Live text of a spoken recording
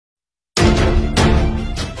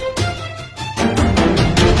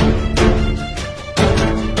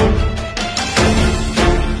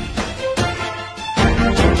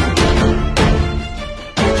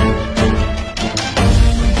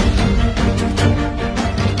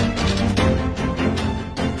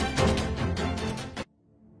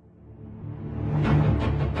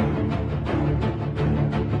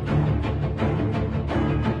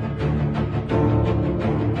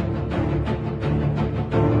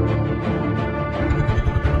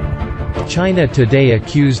China today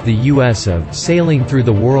accused the U.S. of sailing through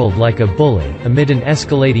the world like a bully, amid an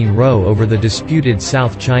escalating row over the disputed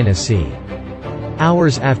South China Sea.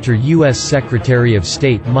 Hours after U.S. Secretary of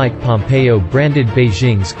State Mike Pompeo branded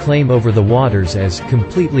Beijing's claim over the waters as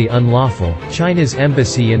completely unlawful, China's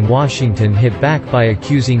embassy in Washington hit back by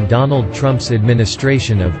accusing Donald Trump's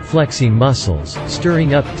administration of flexing muscles,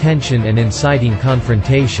 stirring up tension and inciting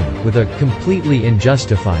confrontation, with a completely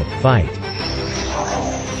unjustified fight.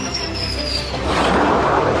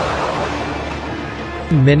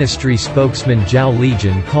 Ministry spokesman Zhao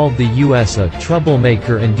Lijian called the U.S. a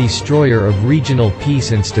troublemaker and destroyer of regional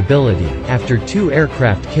peace and stability, after two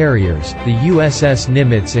aircraft carriers, the USS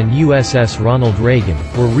Nimitz and USS Ronald Reagan,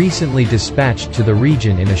 were recently dispatched to the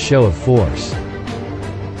region in a show of force.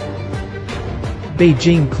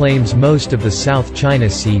 Beijing claims most of the South China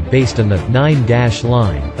Sea based on the Nine-Dash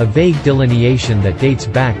Line, a vague delineation that dates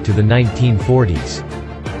back to the 1940s.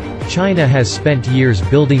 China has spent years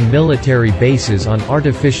building military bases on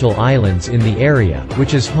artificial islands in the area,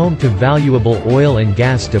 which is home to valuable oil and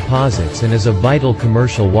gas deposits and is a vital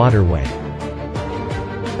commercial waterway.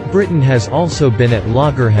 Britain has also been at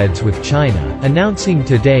loggerheads with China, announcing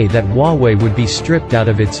today that Huawei would be stripped out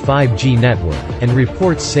of its 5G network, and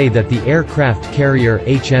reports say that the aircraft carrier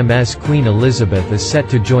HMS Queen Elizabeth is set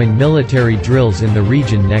to join military drills in the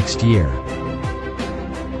region next year.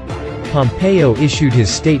 Pompeo issued his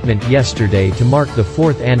statement yesterday to mark the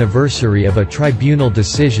fourth anniversary of a tribunal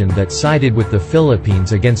decision that sided with the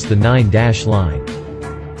Philippines against the Nine-Dash Line.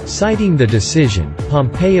 Citing the decision,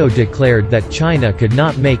 Pompeo declared that China could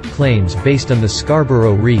not make claims based on the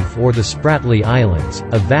Scarborough Reef or the Spratly Islands,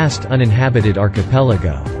 a vast uninhabited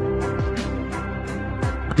archipelago.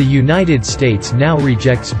 The United States now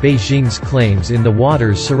rejects Beijing's claims in the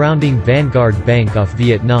waters surrounding Vanguard Bank off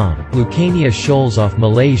Vietnam, Lucania Shoals off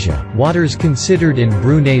Malaysia, waters considered in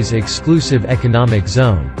Brunei's exclusive economic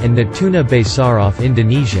zone, and Natuna Besar off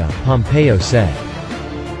Indonesia, Pompeo said.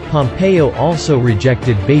 Pompeo also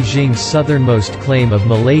rejected Beijing's southernmost claim of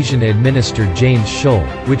Malaysian-administered James Shoal,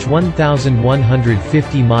 which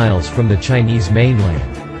 1,150 miles from the Chinese mainland.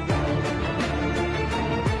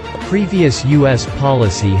 Previous U.S.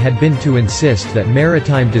 policy had been to insist that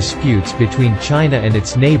maritime disputes between China and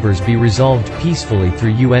its neighbors be resolved peacefully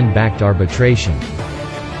through UN-backed arbitration.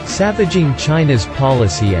 Savaging China's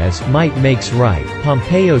policy as "might makes right,"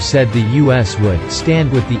 Pompeo said the U.S. would stand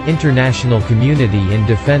with the international community in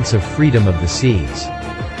defense of freedom of the seas.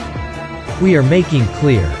 "We are making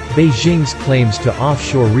clear, Beijing's claims to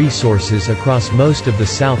offshore resources across most of the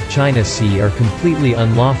South China Sea are completely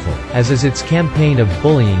unlawful, as is its campaign of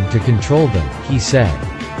bullying to control them," he said.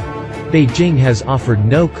 Beijing has offered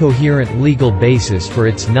no coherent legal basis for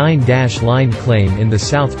its Nine-Dash Line claim in the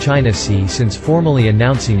South China Sea since formally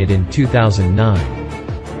announcing it in 2009.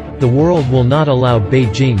 The world will not allow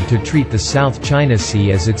Beijing to treat the South China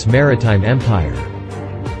Sea as its maritime empire.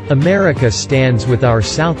 America stands with our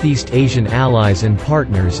Southeast Asian allies and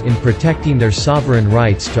partners in protecting their sovereign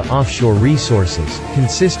rights to offshore resources,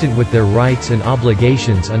 consistent with their rights and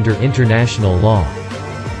obligations under international law.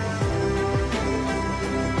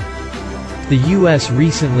 The U.S.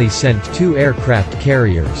 recently sent two aircraft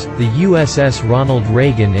carriers, the USS Ronald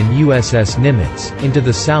Reagan and USS Nimitz, into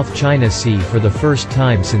the South China Sea for the first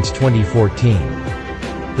time since 2014.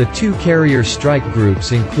 The two carrier strike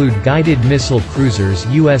groups include guided missile cruisers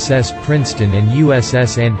USS Princeton and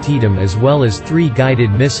USS Antietam, as well as three guided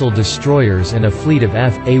missile destroyers and a fleet of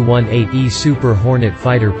F/A-18E Super Hornet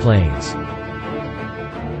fighter planes.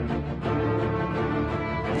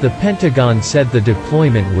 The Pentagon said the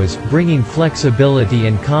deployment was bringing flexibility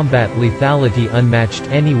and combat lethality unmatched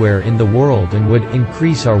anywhere in the world and would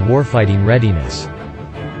increase our warfighting readiness.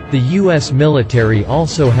 The U.S. military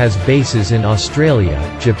also has bases in Australia,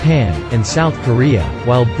 Japan, and South Korea,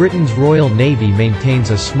 while Britain's Royal Navy maintains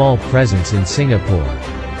a small presence in Singapore.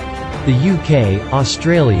 The UK,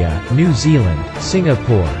 Australia, New Zealand,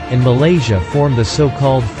 Singapore, and Malaysia form the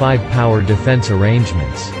so-called five-power defense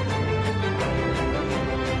arrangements.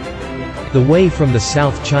 The Way from the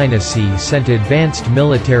South China Sea sent advanced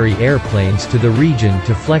military airplanes to the region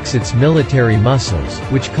to flex its military muscles,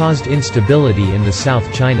 which caused instability in the South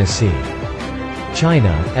China Sea.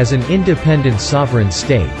 China, as an independent sovereign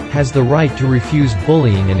state, has the right to refuse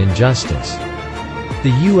bullying and injustice.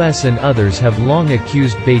 The US and others have long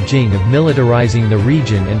accused Beijing of militarizing the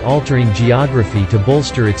region and altering geography to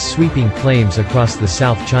bolster its sweeping claims across the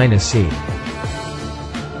South China Sea.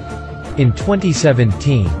 In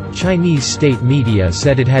 2017, Chinese state media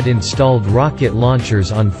said it had installed rocket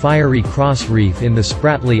launchers on Fiery Cross Reef in the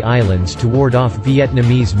Spratly Islands to ward off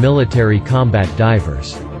Vietnamese military combat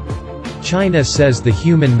divers. China says the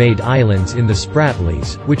human-made islands in the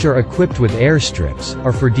Spratlys, which are equipped with airstrips,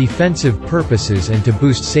 are for defensive purposes and to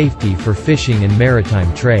boost safety for fishing and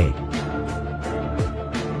maritime trade.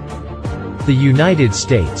 The United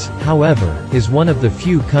States, however, is one of the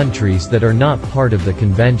few countries that are not part of the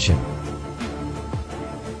convention.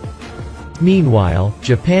 Meanwhile,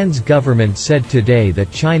 Japan's government said today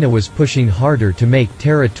that China was pushing harder to make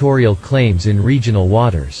territorial claims in regional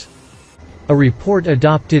waters. A report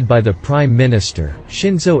adopted by the Prime Minister,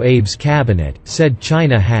 Shinzo Abe's cabinet, said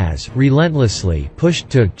China has relentlessly pushed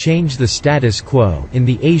to change the status quo in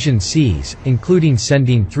the Asian seas, including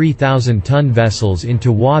sending 3,000-ton vessels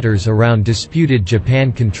into waters around disputed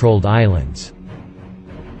Japan-controlled islands.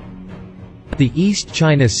 The East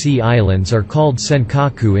China Sea islands are called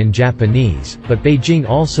Senkaku in Japanese, but Beijing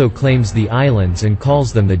also claims the islands and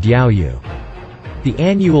calls them the Diaoyu. The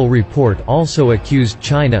annual report also accused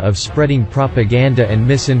China of spreading propaganda and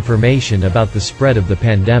misinformation about the spread of the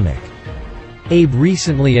pandemic. Abe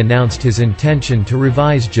recently announced his intention to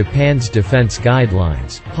revise Japan's defense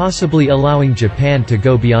guidelines, possibly allowing Japan to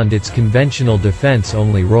go beyond its conventional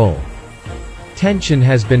defense-only role. Tension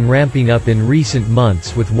has been ramping up in recent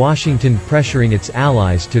months, with Washington pressuring its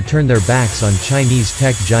allies to turn their backs on Chinese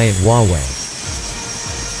tech giant Huawei.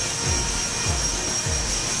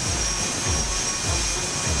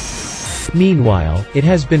 Meanwhile, it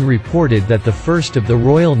has been reported that the first of the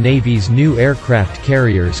Royal Navy's new aircraft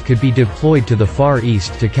carriers could be deployed to the Far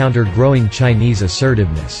East to counter growing Chinese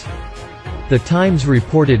assertiveness. The Times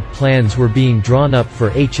reported plans were being drawn up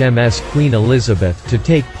for HMS Queen Elizabeth to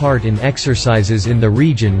take part in exercises in the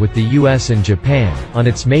region with the US and Japan, on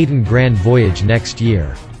its maiden grand voyage next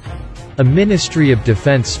year. A Ministry of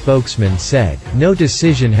Defense spokesman said, no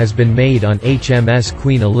decision has been made on HMS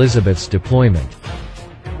Queen Elizabeth's deployment.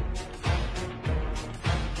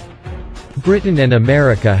 Britain and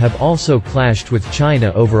America have also clashed with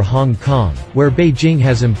China over Hong Kong, where Beijing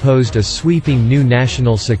has imposed a sweeping new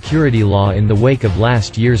national security law in the wake of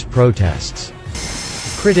last year's protests.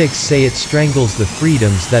 Critics say it strangles the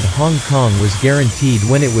freedoms that Hong Kong was guaranteed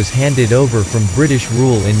when it was handed over from British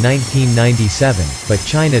rule in 1997, but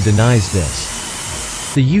China denies this.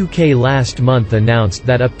 The UK last month announced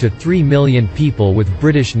that up to 3 million people with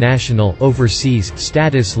British national overseas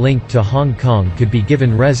status linked to Hong Kong could be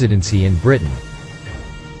given residency in Britain.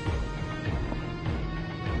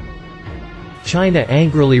 China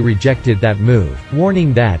angrily rejected that move,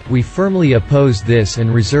 warning that, "We firmly oppose this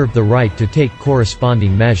and reserve the right to take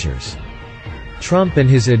corresponding measures." Trump and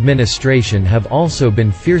his administration have also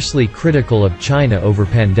been fiercely critical of China over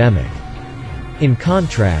pandemic. In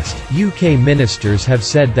contrast, UK ministers have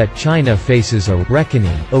said that China faces a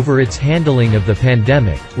reckoning over its handling of the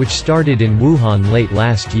pandemic, which started in Wuhan late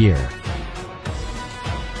last year.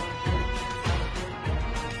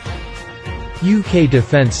 UK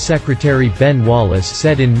Defence Secretary Ben Wallace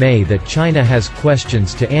said in May that China has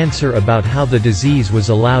questions to answer about how the disease was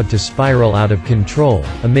allowed to spiral out of control,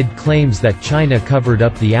 amid claims that China covered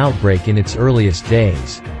up the outbreak in its earliest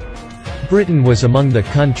days. Britain was among the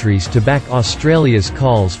countries to back Australia's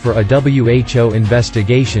calls for a WHO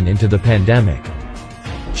investigation into the pandemic.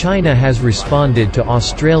 China has responded to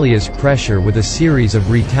Australia's pressure with a series of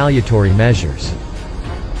retaliatory measures.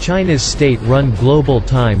 China's state-run Global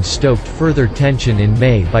Times stoked further tension in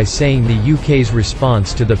May by saying the UK's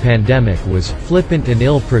response to the pandemic was "flippant and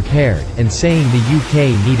ill-prepared," and saying the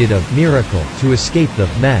UK needed a «miracle» to escape the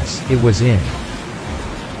 «mess» it was in.